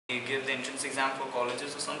give the entrance exam for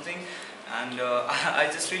colleges or something, and I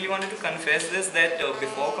just really wanted to confess this, that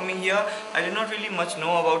before coming here I did not really much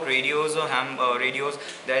know about radios or radios,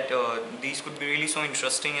 that these could be really so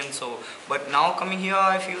interesting and so, but now coming here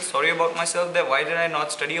I feel sorry about myself that why did I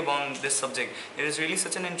not study about this subject. It is really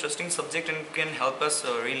such an interesting subject and can help us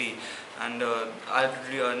really, and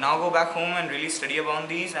I'll now go back home and really study about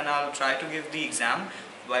these, and I'll try to give the exam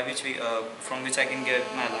by which from which I can get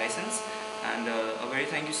my license. And a very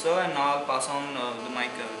thank you, sir. And now I'll pass on the mic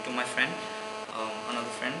to my friend, another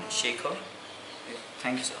friend, Shekhar.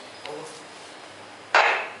 Thank you, sir.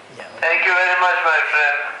 Yeah. Thank you very much, my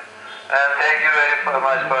friend, and thank you very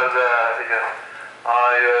much for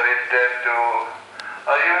your intent to.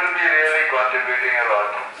 You will be really contributing a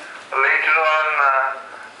lot. Later on,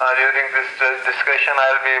 during this discussion,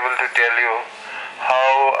 I'll be able to tell you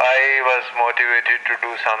how I was motivated to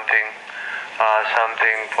do something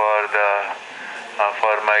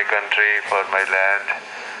for my country, for my land,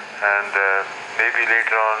 and maybe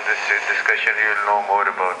later on this discussion you will know more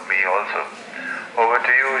about me also. Over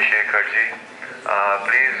to you, Shekhar ji.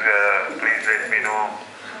 Please let me know.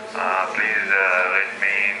 Please let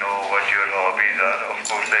me know what your hobbies are. Of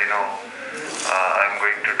course, I know I'm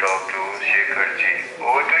going to talk to Shekhar ji.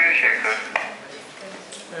 Over to you, Shekhar.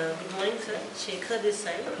 Good morning, sir. Shekhar this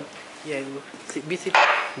side. Yeah, be seated.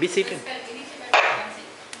 Be seated.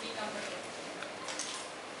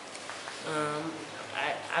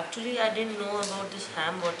 I didn't know about this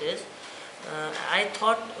ham. What is? I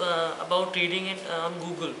thought about reading it on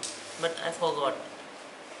Google, but I forgot.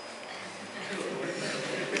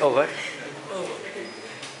 Over.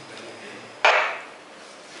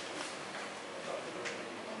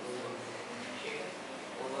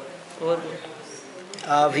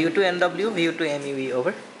 View to NW, view to MEV.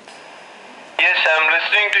 Over. Yes, I'm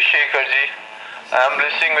listening to Shekhar ji. I'm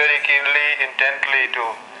listening very keenly, intently to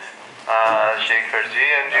Shekhar ji,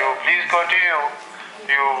 and you please continue.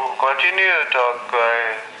 You continue to talk,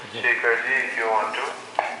 Shekhar ji, if you want to.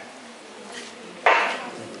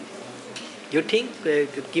 You think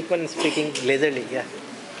keep on speaking leisurely, yeah.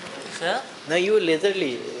 Sir? Now you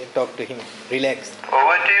leisurely talk to him. Relax.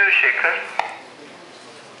 Over to you, Shekhar.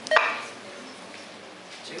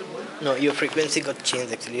 No, your frequency got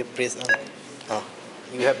changed actually. You press on.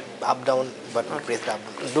 You have up down button. Okay. Press up.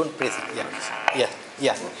 Don't press it.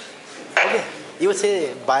 Yeah. Okay. You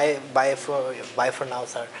say bye for now,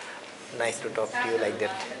 sir. Nice to talk to you like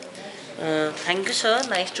that. Thank you, sir.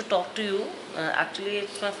 Nice to talk to you. Actually,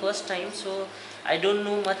 it's my first time, so I don't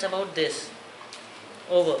know much about this.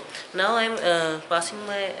 Over. Now I'm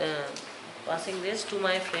passing this to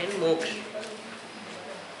my friend Moksh.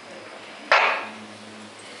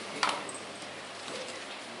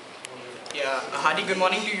 Yeah, a hearty good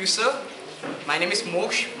morning to you, sir. My name is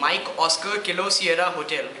Moksh, Mike Oscar Kilo Sierra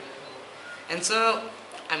Hotel. And sir,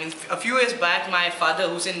 a few years back, my father,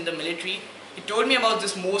 who's in the military, he told me about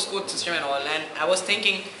this Morse code system and all, and I was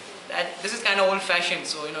thinking that this is kind of old-fashioned,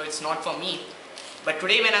 so it's not for me. But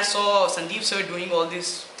today when I saw Sandeep sir doing all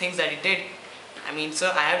these things that he did,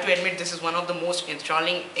 sir, I have to admit this is one of the most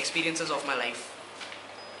enthralling experiences of my life.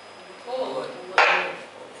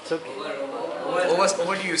 It's okay.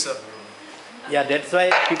 Over to you, sir. Yeah, that's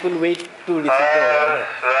why people wait to receive the order.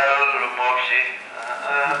 Well, Mokshi,